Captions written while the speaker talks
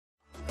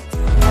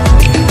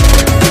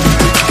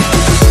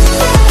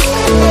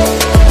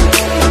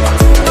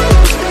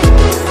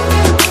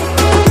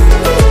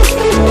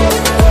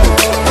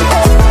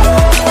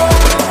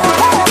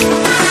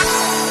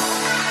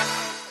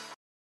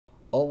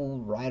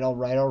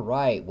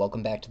Alright.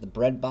 Welcome back to the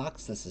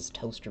Breadbox. This is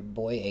Toaster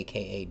Boy,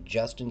 A.K.A.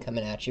 Justin,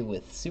 coming at you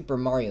with Super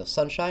Mario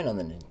Sunshine on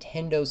the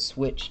Nintendo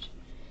Switch.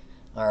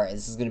 Alright,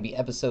 this is going to be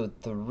episode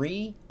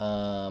 3.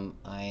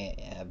 I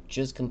have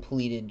just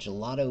completed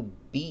Gelato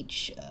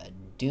Beach,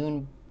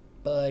 Dune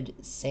Bud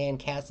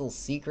Sandcastle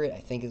Secret,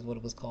 I think is what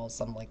it was called,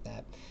 something like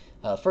that.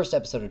 First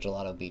episode of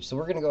Gelato Beach. So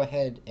we're going to go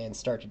ahead and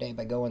start today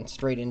by going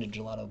straight into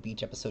Gelato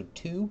Beach episode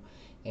 2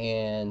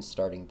 and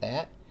starting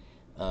that.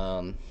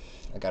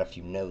 I got a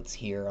few notes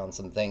here on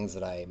some things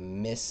that I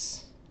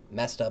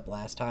messed up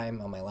last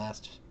time on my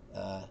last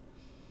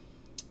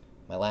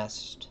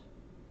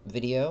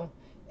video,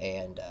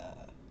 and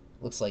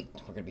looks like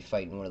we're gonna be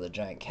fighting one of the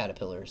giant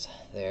caterpillars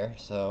there.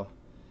 So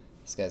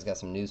this guy's got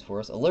some news for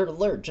us. Alert!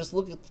 Alert! Just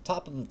look at the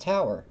top of the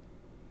tower.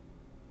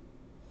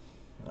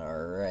 All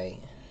right.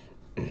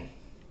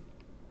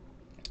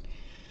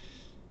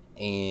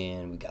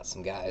 And we got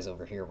some guys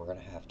over here. We're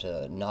gonna have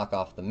to knock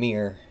off the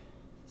mirror,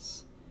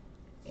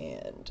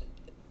 and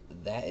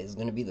that is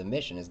going to be the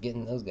mission, is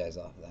getting those guys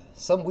off of that.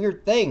 Some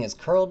weird thing is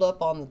curled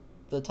up on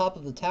the top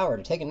of the tower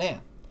to take a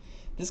nap.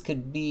 This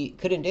could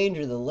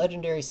endanger the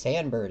legendary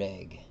sandbird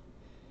egg,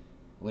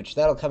 which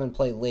that'll come and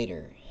play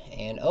later.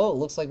 And oh, it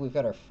looks like we've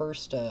got our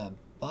first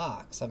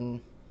box,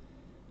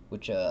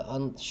 which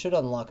should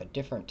unlock a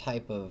different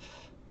type of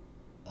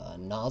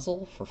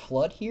nozzle for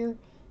F.L.U.D here.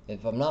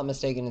 If I'm not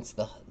mistaken, it's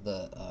the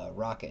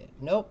rocket.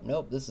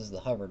 Nope, this is the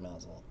hover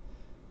nozzle.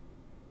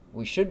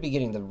 We should be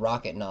getting the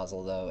rocket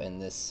nozzle, though, in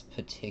this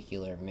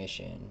particular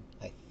mission.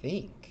 I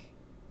think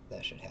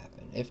that should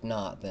happen. If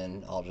not,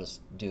 then I'll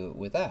just do it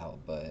without,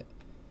 but...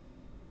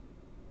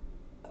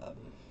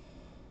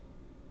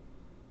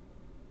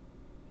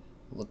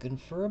 looking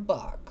for a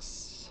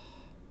box.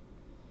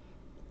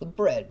 The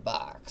bread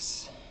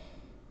box.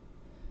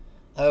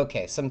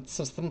 Okay, some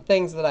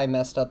things that I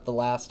messed up the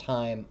last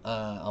time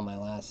on my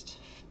last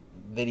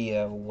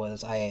video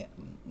was I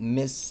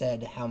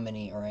missaid how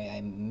many, or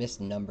I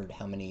misnumbered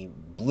how many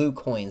blue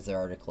coins there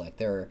are to collect.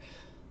 There are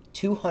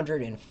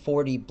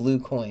 240 blue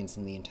coins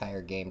in the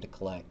entire game to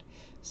collect,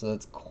 so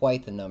that's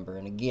quite the number.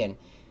 And again,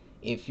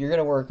 if you're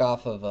gonna work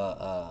off of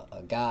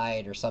a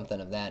guide or something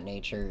of that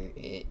nature,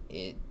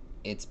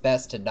 it's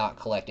best to not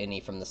collect any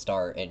from the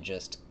start and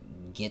just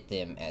get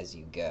them as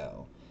you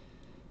go,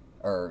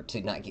 or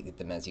to not get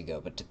them as you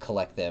go, but to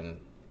collect them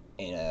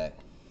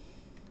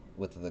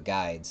with the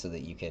guide, so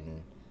that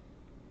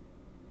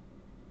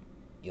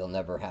you'll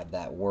never have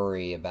that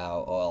worry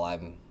about, oh,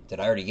 did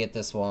I already get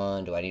this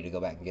one? Do I need to go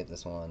back and get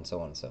this one?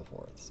 So on and so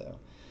forth. So,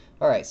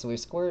 all right. So we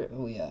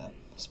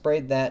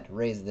sprayed that,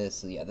 raised this.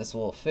 So yeah, this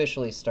will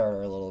officially start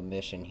our little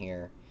mission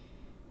here.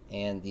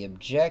 And the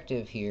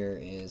objective here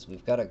is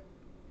we've got to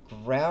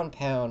ground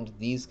pound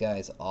these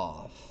guys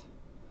off,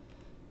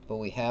 but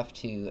we have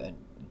to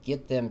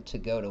get them to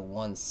go to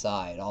one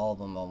side, all of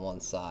them on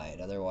one side.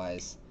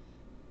 Otherwise,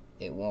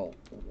 it won't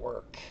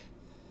work.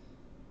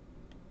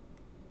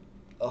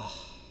 Ugh.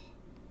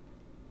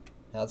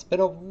 Now, it's been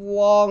a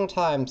long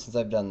time since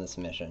I've done this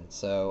mission,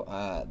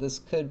 so this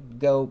could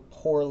go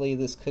poorly,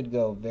 this could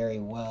go very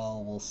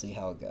well. We'll see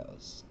how it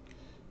goes.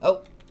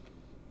 Oh!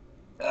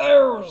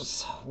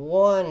 There's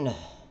one!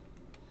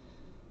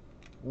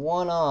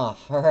 One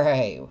off.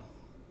 Alright.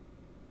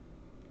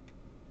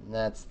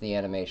 That's the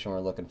animation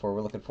we're looking for. We're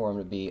looking for him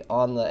to be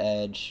on the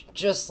edge,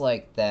 just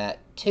like that.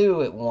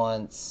 Two at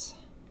once.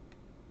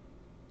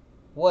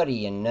 What do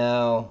you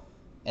know?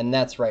 And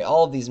that's right,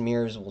 all of these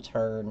mirrors will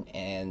turn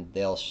and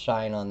they'll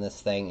shine on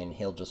this thing and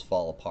he'll just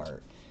fall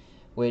apart.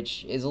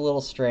 Which is a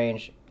little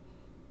strange,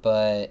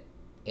 but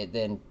it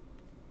then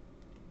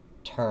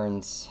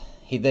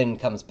he then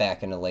comes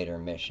back in a later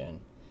mission.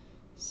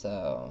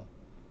 So,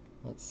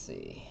 let's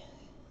see.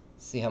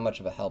 See how much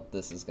of a help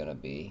this is going to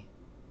be.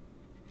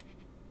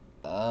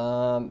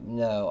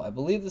 No, I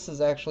believe this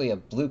is actually a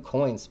blue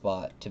coin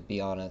spot, to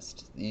be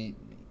honest.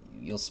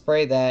 You'll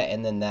spray that,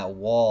 and then that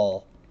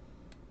wall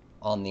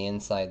on the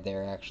inside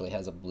there actually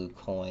has a blue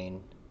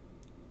coin,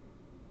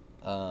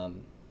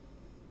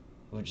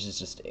 which is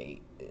just an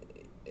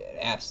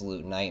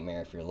absolute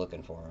nightmare if you're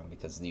looking for them,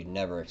 because you'd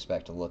never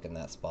expect to look in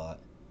that spot.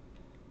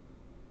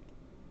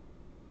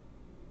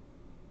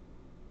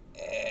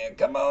 And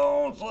come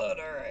on, F.L.U.D,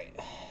 alright.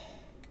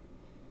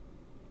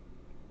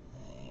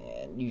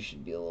 And you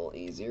should be a little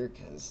easier,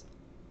 because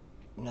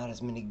not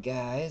as many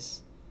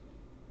guys.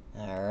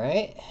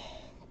 Alright,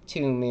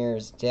 2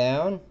 mirrors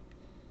down.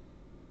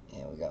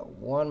 And we got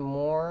one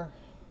more.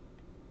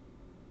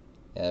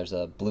 Yeah, there's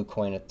a blue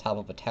coin at the top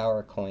of a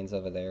tower of coins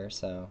over there,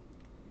 so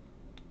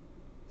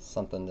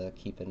something to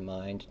keep in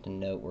mind, to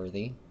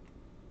noteworthy.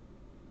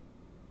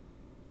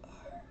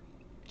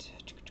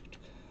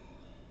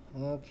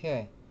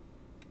 Okay.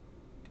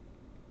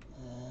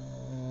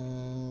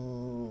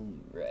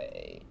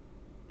 Right.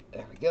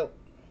 There we go.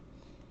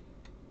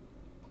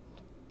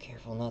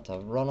 Careful not to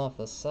run off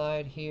the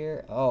side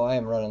here. Oh, I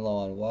am running low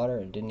on water.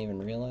 I didn't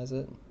even realize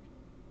it.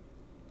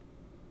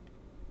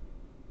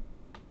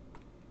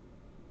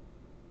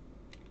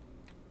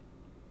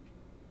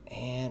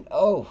 And,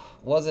 oh,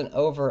 wasn't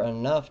over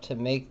enough to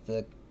make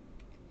the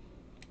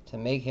to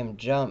make him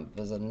jump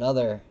is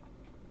another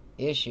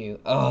issue.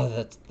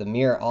 Oh, the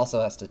mirror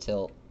also has to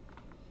tilt.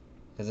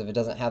 Because if it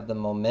doesn't have the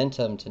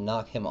momentum to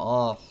knock him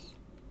off,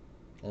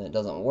 then it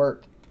doesn't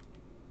work.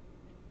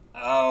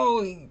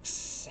 Oh, he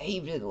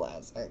saved it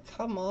last night.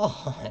 Come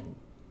on.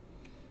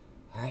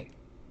 Alright.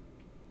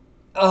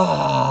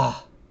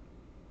 Ah.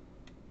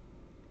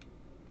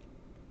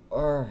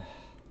 Or.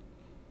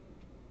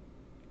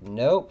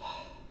 Nope.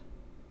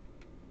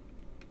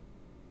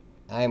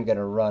 I am going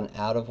to run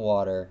out of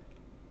water.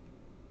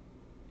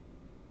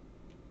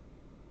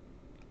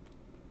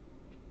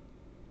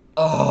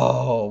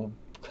 Oh,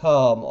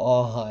 come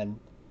on.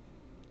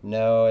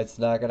 No, it's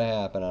not going to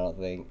happen, I don't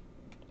think.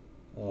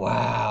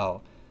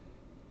 Wow.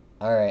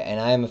 Alright, and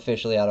I am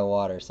officially out of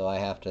water, so I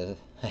have to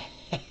I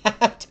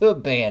have to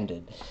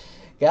abandon.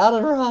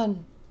 Gotta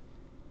run.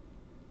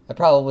 I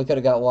probably could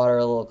have got water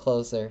a little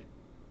closer.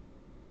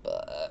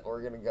 But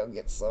we're gonna go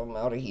get some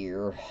out of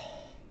here.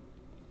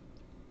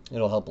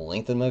 It'll help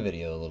lengthen my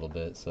video a little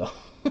bit, so.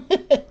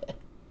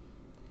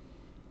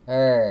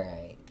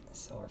 Alright,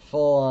 so we're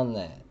full on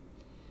that.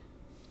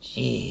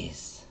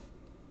 Jeez.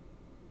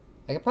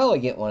 I could probably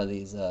get one of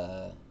these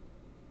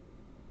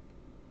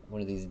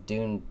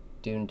dune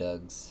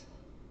dugs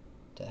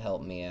to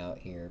help me out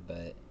here,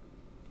 but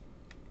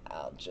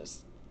I'll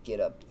just get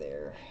up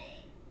there.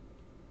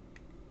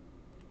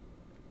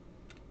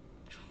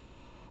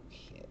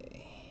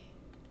 Okay.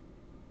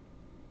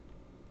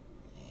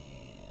 And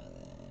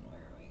then where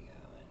are we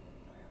going?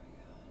 Where are we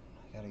going?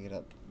 I gotta get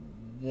up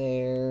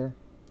there.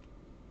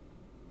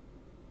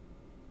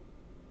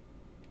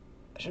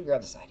 I should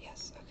grab the side,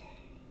 yes, okay.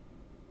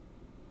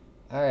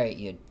 Alright,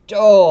 you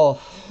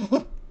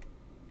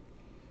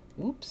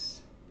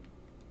Oops.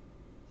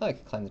 Oh, I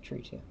could climb the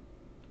tree too.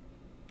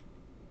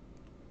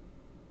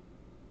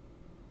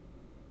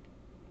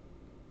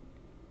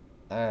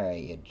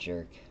 Alright, you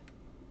jerk.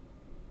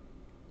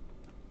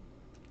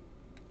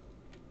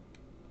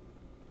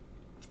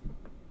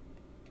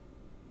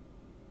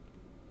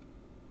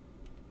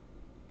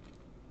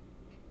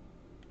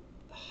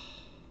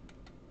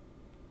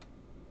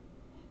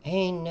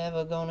 Ain't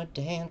never gonna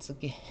dance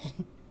again.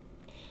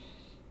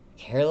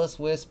 Careless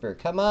whisper,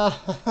 come on!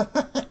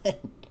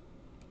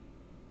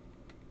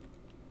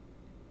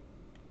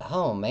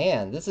 Oh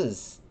man, this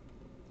is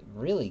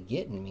really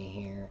getting me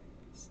here.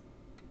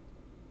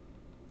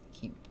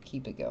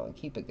 Keep it going,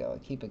 keep it going,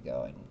 keep it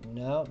going.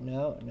 No,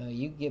 no, no,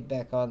 you get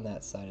back on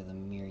that side of the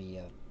mirror,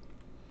 you...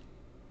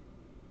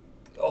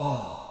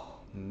 Oh,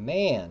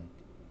 man.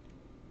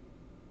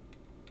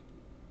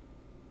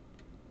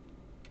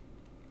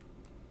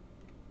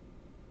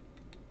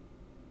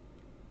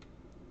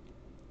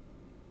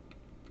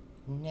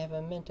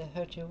 Never meant to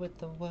hurt you with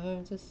the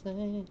words I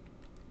say.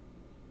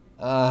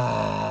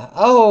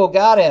 Oh,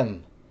 got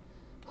him.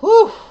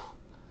 Whew.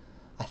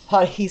 I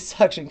thought he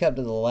suction cupped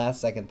to the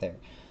last second there.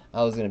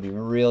 I was going to be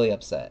really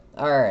upset.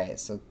 Alright,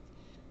 so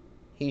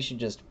he should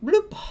just,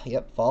 bloop,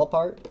 yep, fall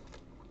apart.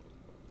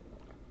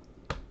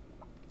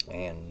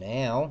 And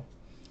now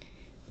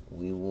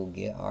we will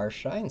get our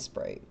shine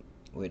sprite,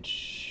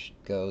 which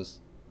goes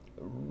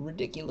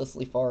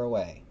ridiculously far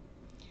away.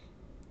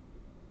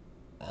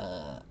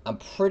 I'm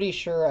pretty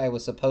sure I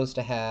was supposed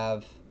to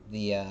have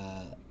the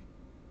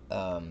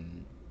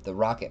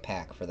rocket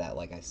pack for that,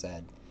 like I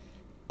said.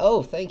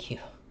 Oh, thank you.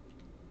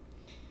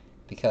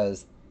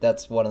 Because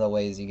that's one of the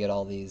ways you get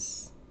all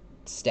these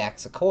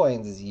stacks of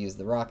coins is you use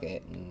the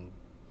rocket and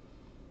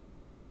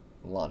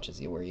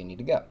launches you where you need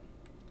to go.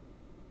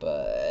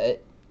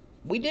 But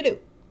we did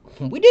it.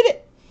 We did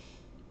it.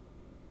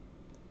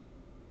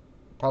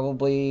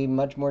 Probably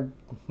much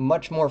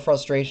more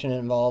frustration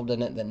involved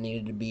in it than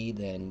needed to be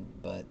then,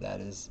 but that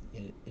is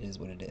it is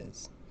what it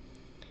is.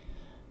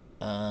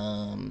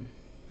 All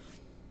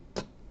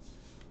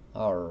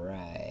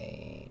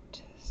right.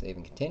 Save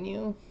and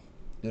continue.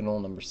 Doodle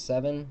number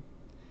 7.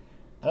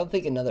 I don't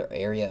think another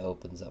area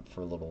opens up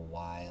for a little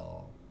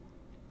while.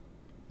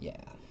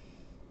 Yeah.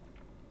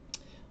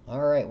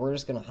 Alright, we're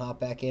just going to hop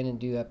back in and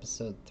do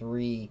episode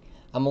 3.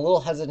 I'm a little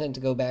hesitant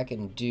to go back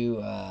and do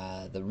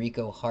the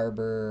Rico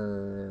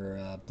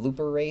Harbor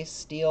blooper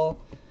race deal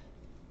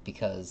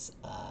because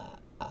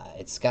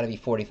it's got to be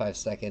 45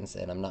 seconds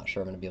and I'm not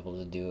sure I'm going to be able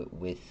to do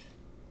it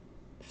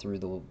through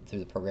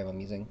the program I'm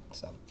using.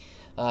 So,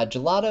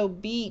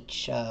 Gelato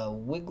Beach,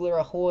 Wiggler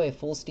ahoy,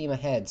 full steam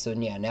ahead. So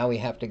yeah, now we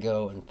have to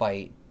go and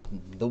fight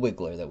the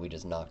Wiggler that we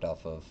just knocked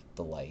off of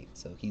the light.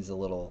 So he's a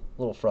little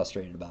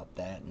frustrated about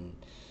that, and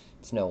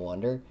it's no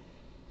wonder.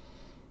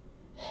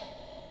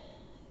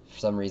 For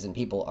some reason,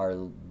 people are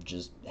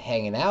just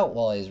hanging out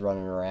while he's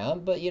running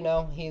around, but you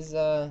know, he's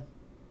it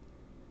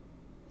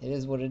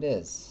is what it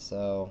is.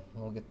 So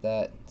we'll get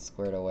that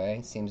squared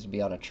away. Seems to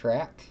be on a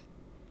track.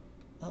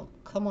 Oh,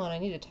 come on, I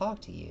need to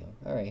talk to you.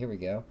 Alright, here we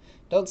go.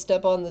 Don't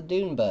step on the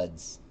dune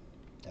buds.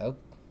 Oh.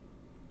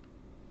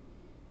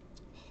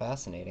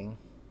 Fascinating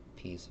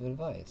piece of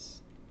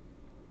advice.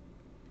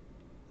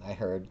 I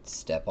heard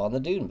step on the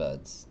dune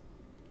buds.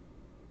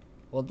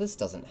 Well, this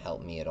doesn't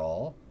help me at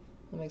all.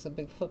 It makes a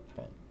big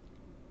footprint.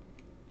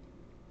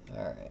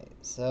 Alright,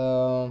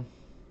 so...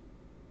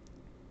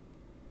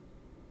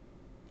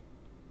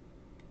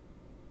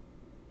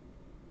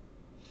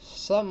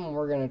 something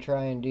we're going to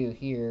try and do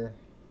here.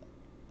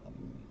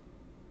 I'm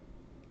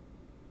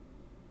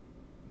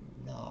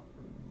not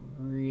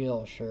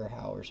real sure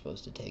how we're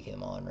supposed to take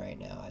him on right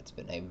now. It's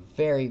been a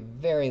very,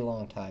 very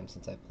long time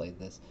since I played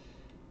this.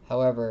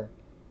 However,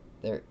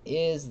 there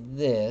is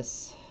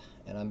this,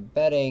 and I'm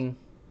betting...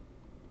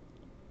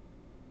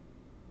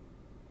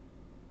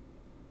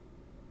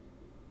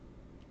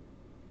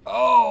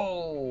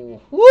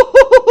 oh!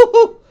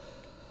 Woo!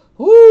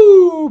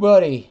 Woo,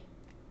 buddy!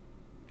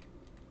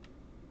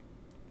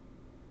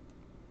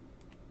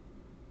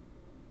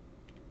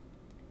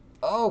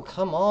 Oh,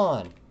 come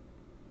on.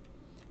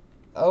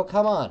 Oh,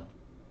 come on.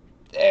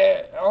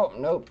 There. Oh,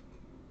 nope.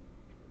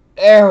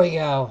 There we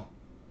go.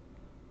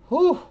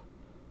 Whew.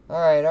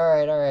 Alright,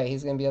 alright, alright.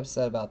 He's going to be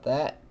upset about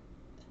that.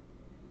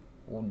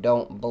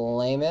 Don't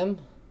blame him.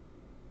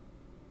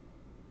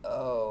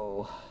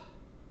 Oh.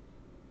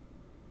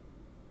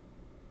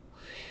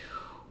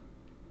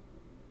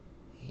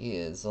 He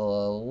is a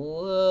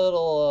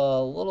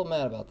little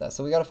mad about that.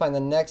 So we got to find the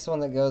next one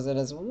that goes in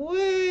his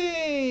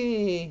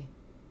way.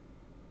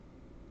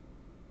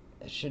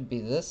 It should be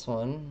this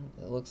one,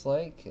 it looks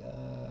like.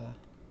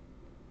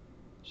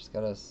 Just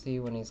gotta see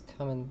when he's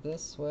coming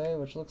this way,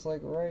 which looks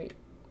like right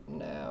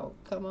now.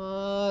 Come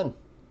on!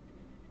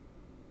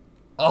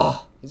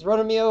 Oh, he's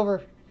running me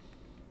over.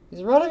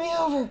 He's running me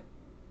over.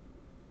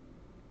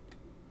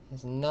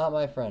 He's not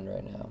my friend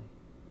right now.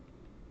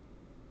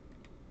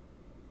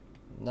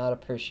 Not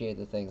appreciate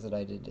the things that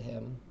I did to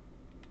him.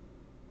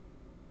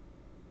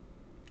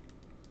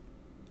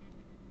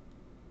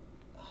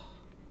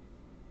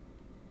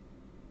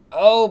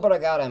 Oh, but I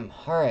got him.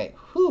 Alright,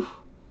 whew.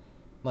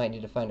 Might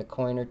need to find a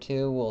coin or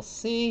two. We'll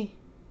see.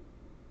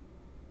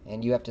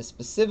 And you have to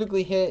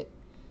specifically hit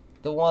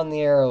the one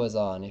the arrow is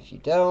on. If you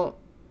don't...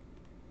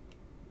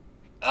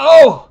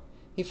 oh!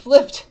 He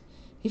flipped!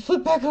 He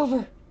flipped back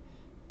over!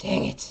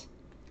 Dang it!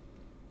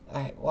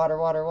 Alright, water,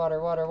 water, water,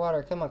 water,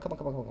 water. Come on, come on,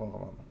 come on, come on,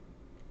 come on.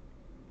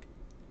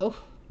 Oh,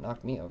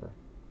 knocked me over.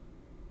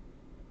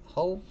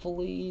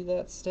 Hopefully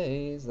that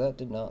stays. That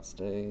did not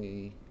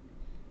stay.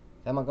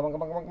 Come on, come on,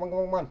 come on, come on, come on, come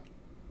on, come on.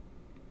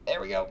 There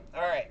we go.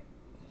 Alright.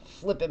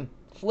 Flip him.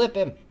 Flip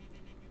him.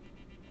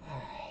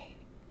 Alright.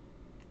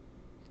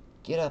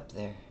 Get up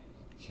there.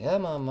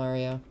 Come on,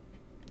 Mario.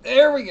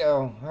 There we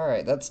go.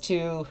 Alright, that's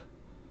two.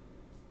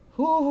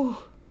 Whew.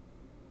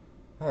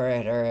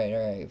 Alright, alright,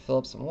 alright. Fill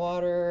up some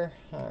water.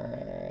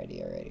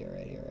 Alrighty, alrighty,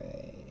 alrighty,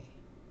 alright.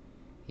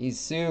 He's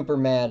super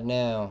mad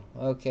now.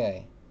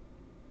 Okay.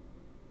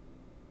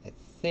 I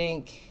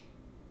think...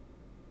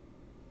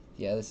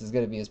 yeah, this is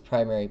going to be his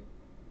primary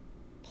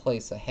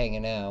place of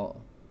hanging out.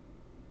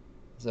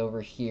 He's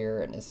over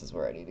here, and this is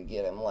where I need to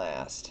get him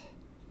last.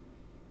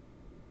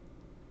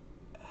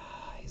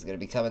 He's going to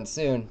be coming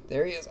soon.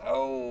 There he is.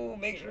 Oh,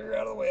 make sure you're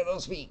out of the way of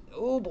those feet.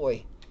 Oh,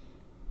 boy.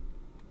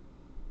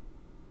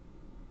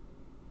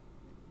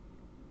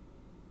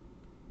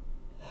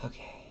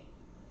 Okay.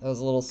 That was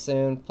a little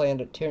soon.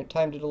 Timed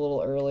it a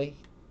little early.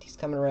 He's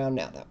coming around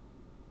now, though.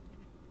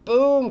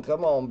 Boom!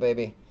 Come on,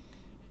 baby.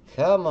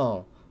 Come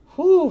on.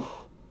 Whew.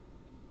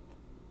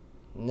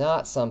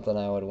 Not something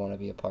I would want to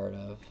be a part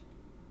of.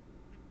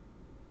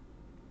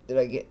 Did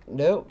I get...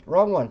 nope,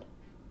 wrong one.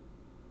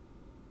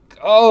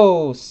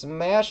 Oh,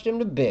 smashed him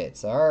to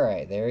bits.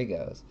 Alright, there he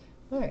goes.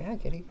 Alright, hi,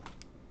 kitty.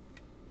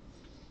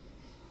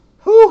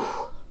 Whew.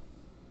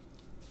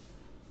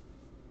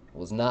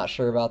 Was not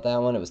sure about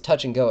that one. It was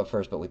touch and go at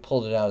first, but we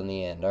pulled it out in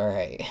the end.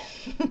 Alright.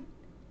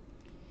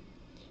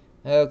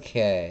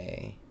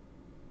 Okay.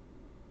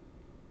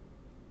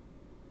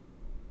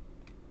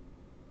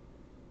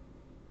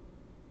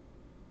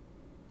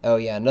 Oh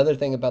yeah, another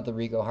thing about the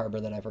Rico Harbor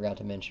that I forgot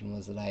to mention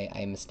was that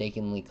I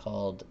mistakenly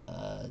called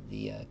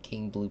the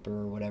King Blooper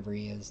or whatever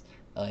he is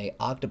a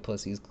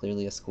octopus. He's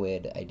clearly a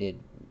squid. I did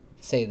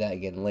say that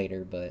again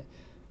later, but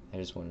I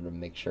just wanted to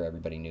make sure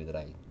everybody knew that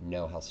I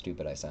know how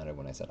stupid I sounded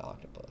when I said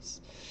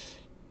octopus.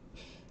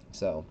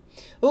 So,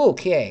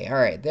 okay,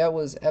 alright, that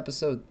was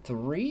episode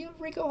 3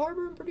 of Rico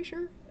Harbor, I'm pretty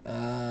sure.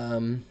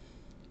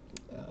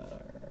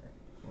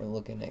 We're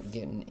looking at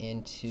getting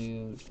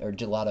into, or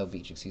Gelato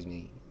Beach, excuse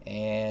me.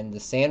 And the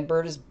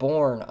sandbird is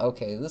born.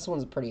 Okay, this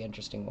one's a pretty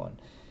interesting one.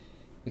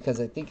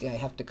 Because I think I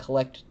have to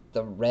collect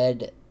the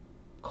red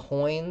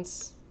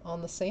coins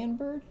on the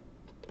sandbird.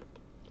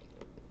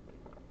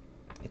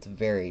 It's a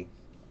very,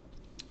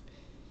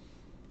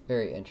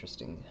 very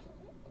interesting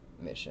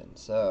mission.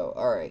 So,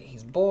 alright,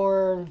 he's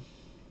born.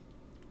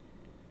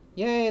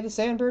 Yay, the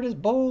sandbird is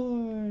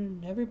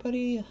born!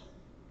 Everybody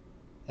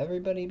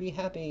be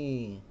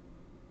happy.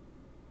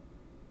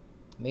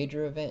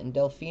 Major event in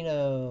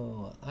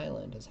Delfino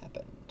Island has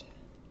happened.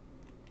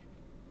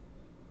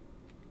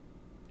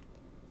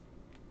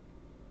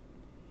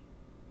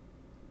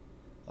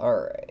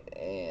 Alright,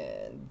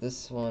 and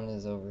this one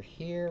is over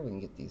here. We can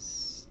get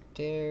these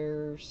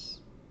stairs.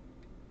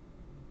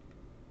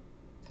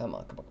 Come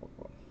on, come on, come on,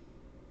 come on.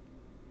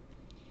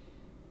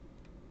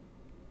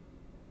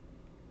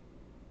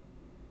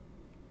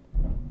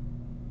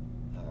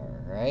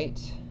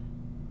 right.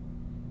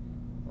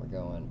 We're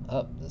going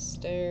up the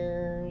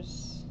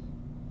stairs.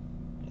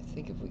 I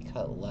think if we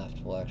cut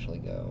left, we'll actually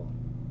go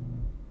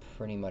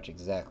pretty much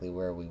exactly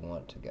where we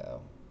want to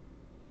go.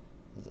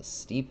 This is a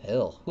steep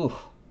hill. Whew.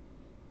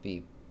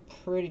 Be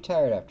pretty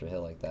tired after a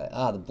hill like that.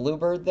 Ah, the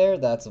bluebird there,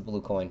 that's a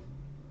blue coin.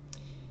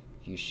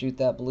 If you shoot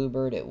that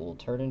bluebird, it will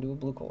turn into a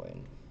blue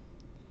coin.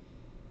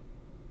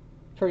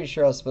 Pretty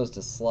sure I was supposed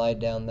to slide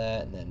down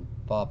that and then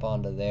pop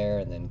onto there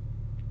and then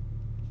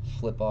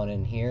flip on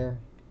in here.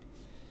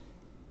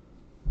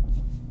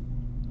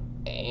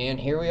 And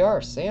here we are,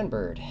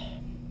 sandbird.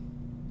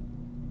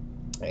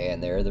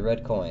 And there are the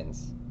red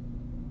coins.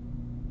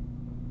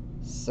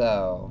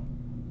 So,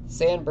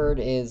 sandbird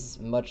is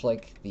much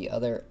like the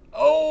other...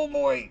 Oh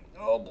boy!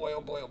 Oh boy,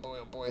 oh boy, oh boy,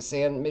 oh boy.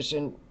 Sand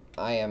mission.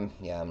 I'm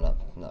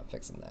not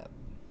fixing that.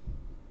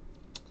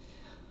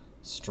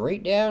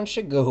 Straight down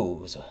she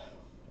goes.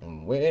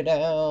 And way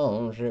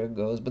down she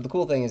goes. But the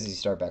cool thing is you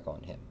start back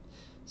on him.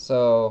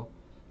 So,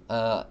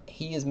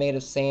 he is made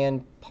of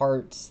sand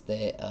parts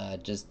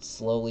that just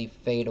slowly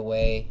fade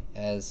away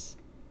as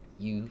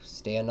you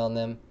stand on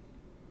them.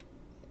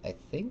 I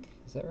think?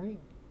 Is that right?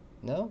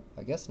 No?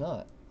 I guess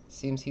not.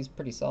 Seems he's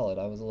pretty solid.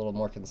 I was a little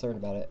more concerned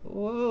about it.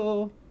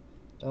 Whoa!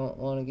 Don't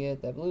want to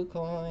get that blue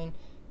coin.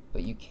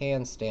 But you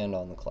can stand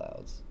on the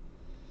clouds.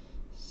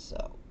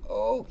 So,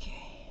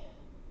 okay.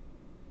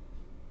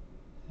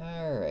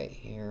 Alright,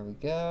 here we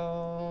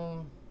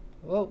go.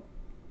 Whoa!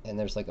 And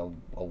there's like a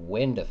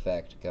wind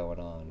effect going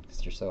on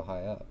because you're so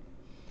high up.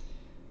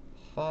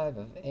 5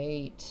 of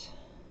 8.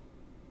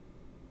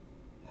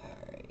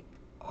 Alright.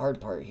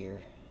 Hard part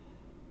here.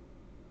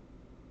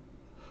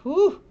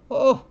 Whew!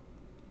 Oh!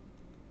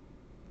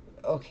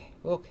 Okay,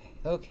 okay,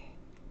 okay.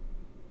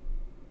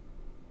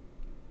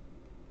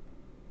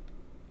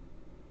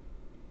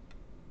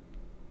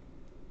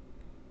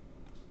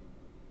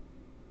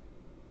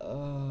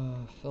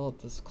 Fill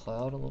up this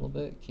cloud a little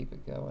bit, keep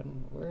it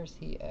going. Where's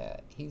he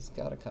at? He's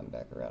got to come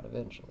back around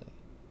eventually.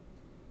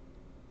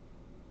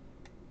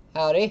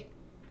 Howdy. Are you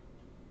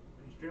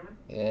streaming?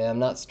 Yeah, I'm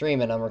not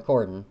streaming, I'm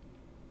recording.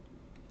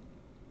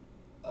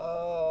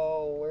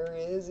 Oh, where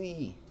is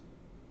he?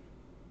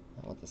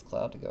 I want this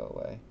cloud to go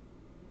away.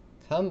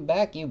 Come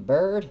back, you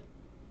bird.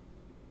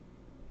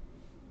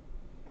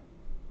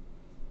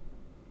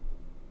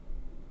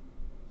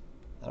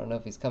 I don't know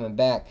if he's coming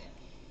back.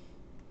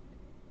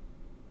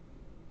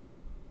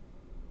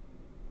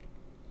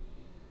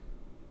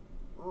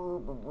 I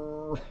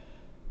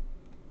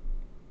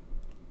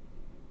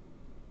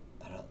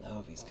don't know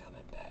if he's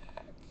coming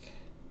back.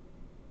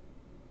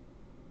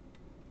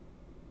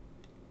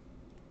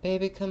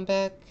 Baby, come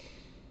back.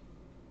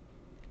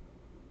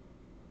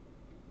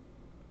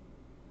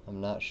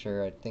 I'm not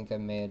sure. I think I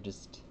may have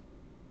just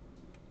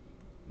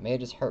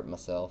hurt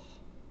myself.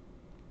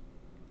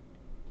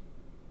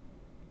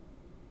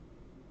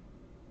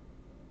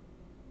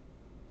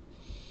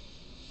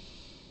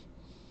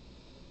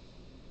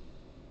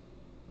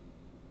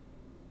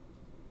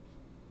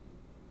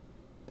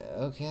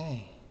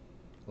 Okay.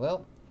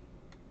 Well.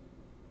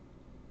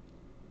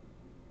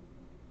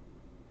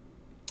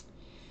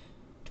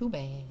 Too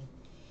bad.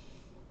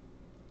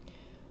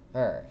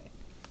 Alright.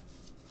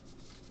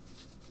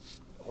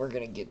 We're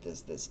gonna get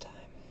this time.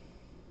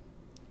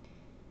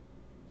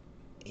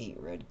 8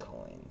 red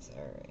coins.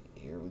 Alright,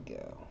 here we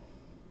go.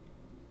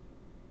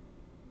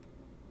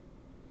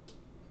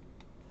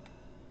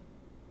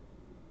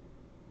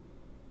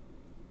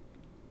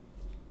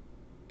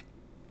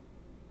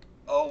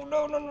 Oh,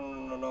 no, no, no,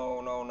 no,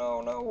 no, no,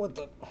 no, no, what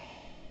the...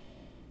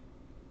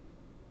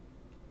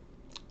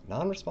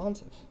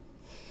 Non-responsive.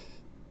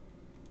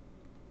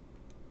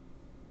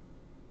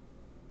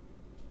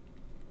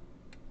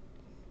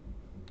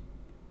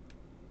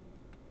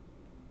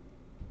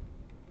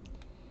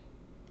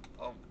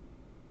 Oh.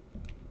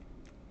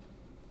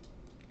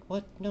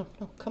 What? No,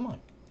 no, come on.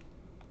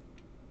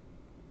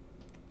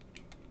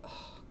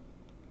 Oh,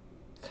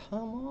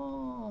 come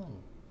on.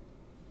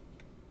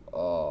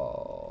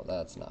 Oh,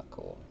 that's not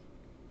cool.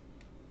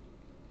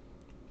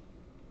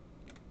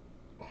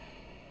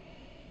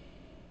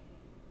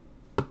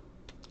 How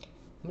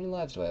many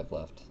lives do I have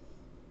left?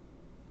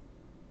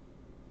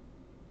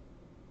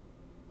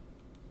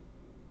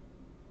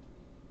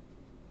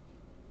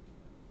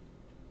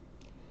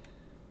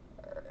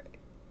 Alright.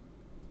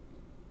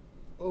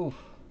 Oof.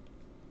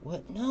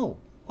 What? No.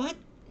 What?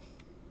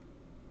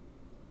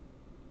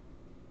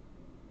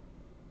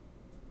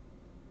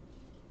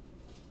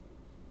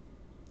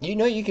 You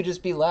know you could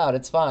just be loud.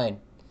 It's fine.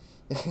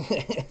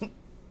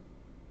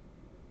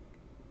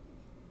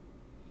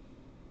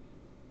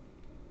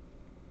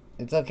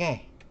 It's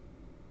okay.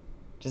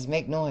 Just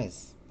make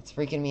noise. It's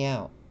freaking me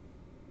out.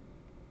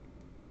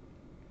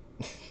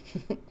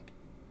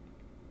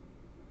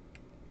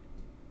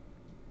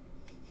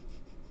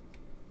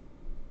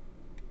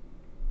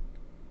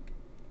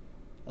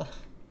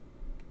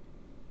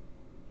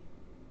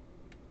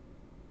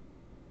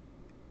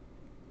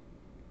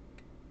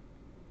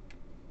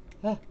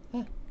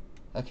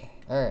 Okay,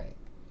 alright.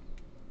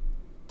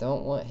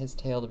 don't want his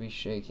tail to be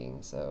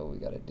shaking, so we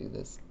gotta do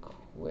this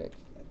quick.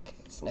 Okay,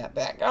 snap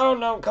back. Oh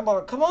no, come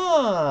on, come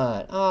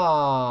on!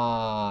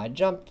 Ah, I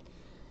jumped.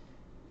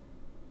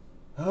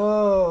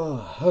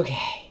 Oh,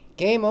 okay.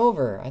 Game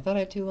over. I thought I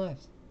had 2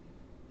 lives.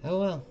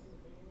 Oh well.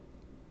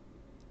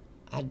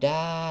 I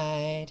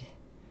died.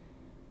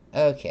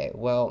 Okay,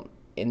 well,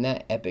 in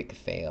that epic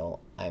fail,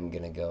 I'm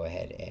gonna go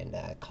ahead and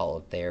call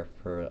it there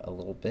for a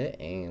little bit,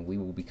 and we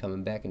will be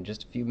coming back in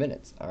just a few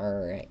minutes.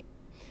 Alright.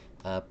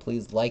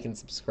 Please like and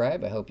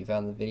subscribe. I hope you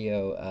found the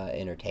video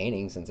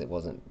entertaining since it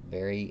wasn't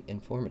very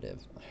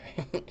informative.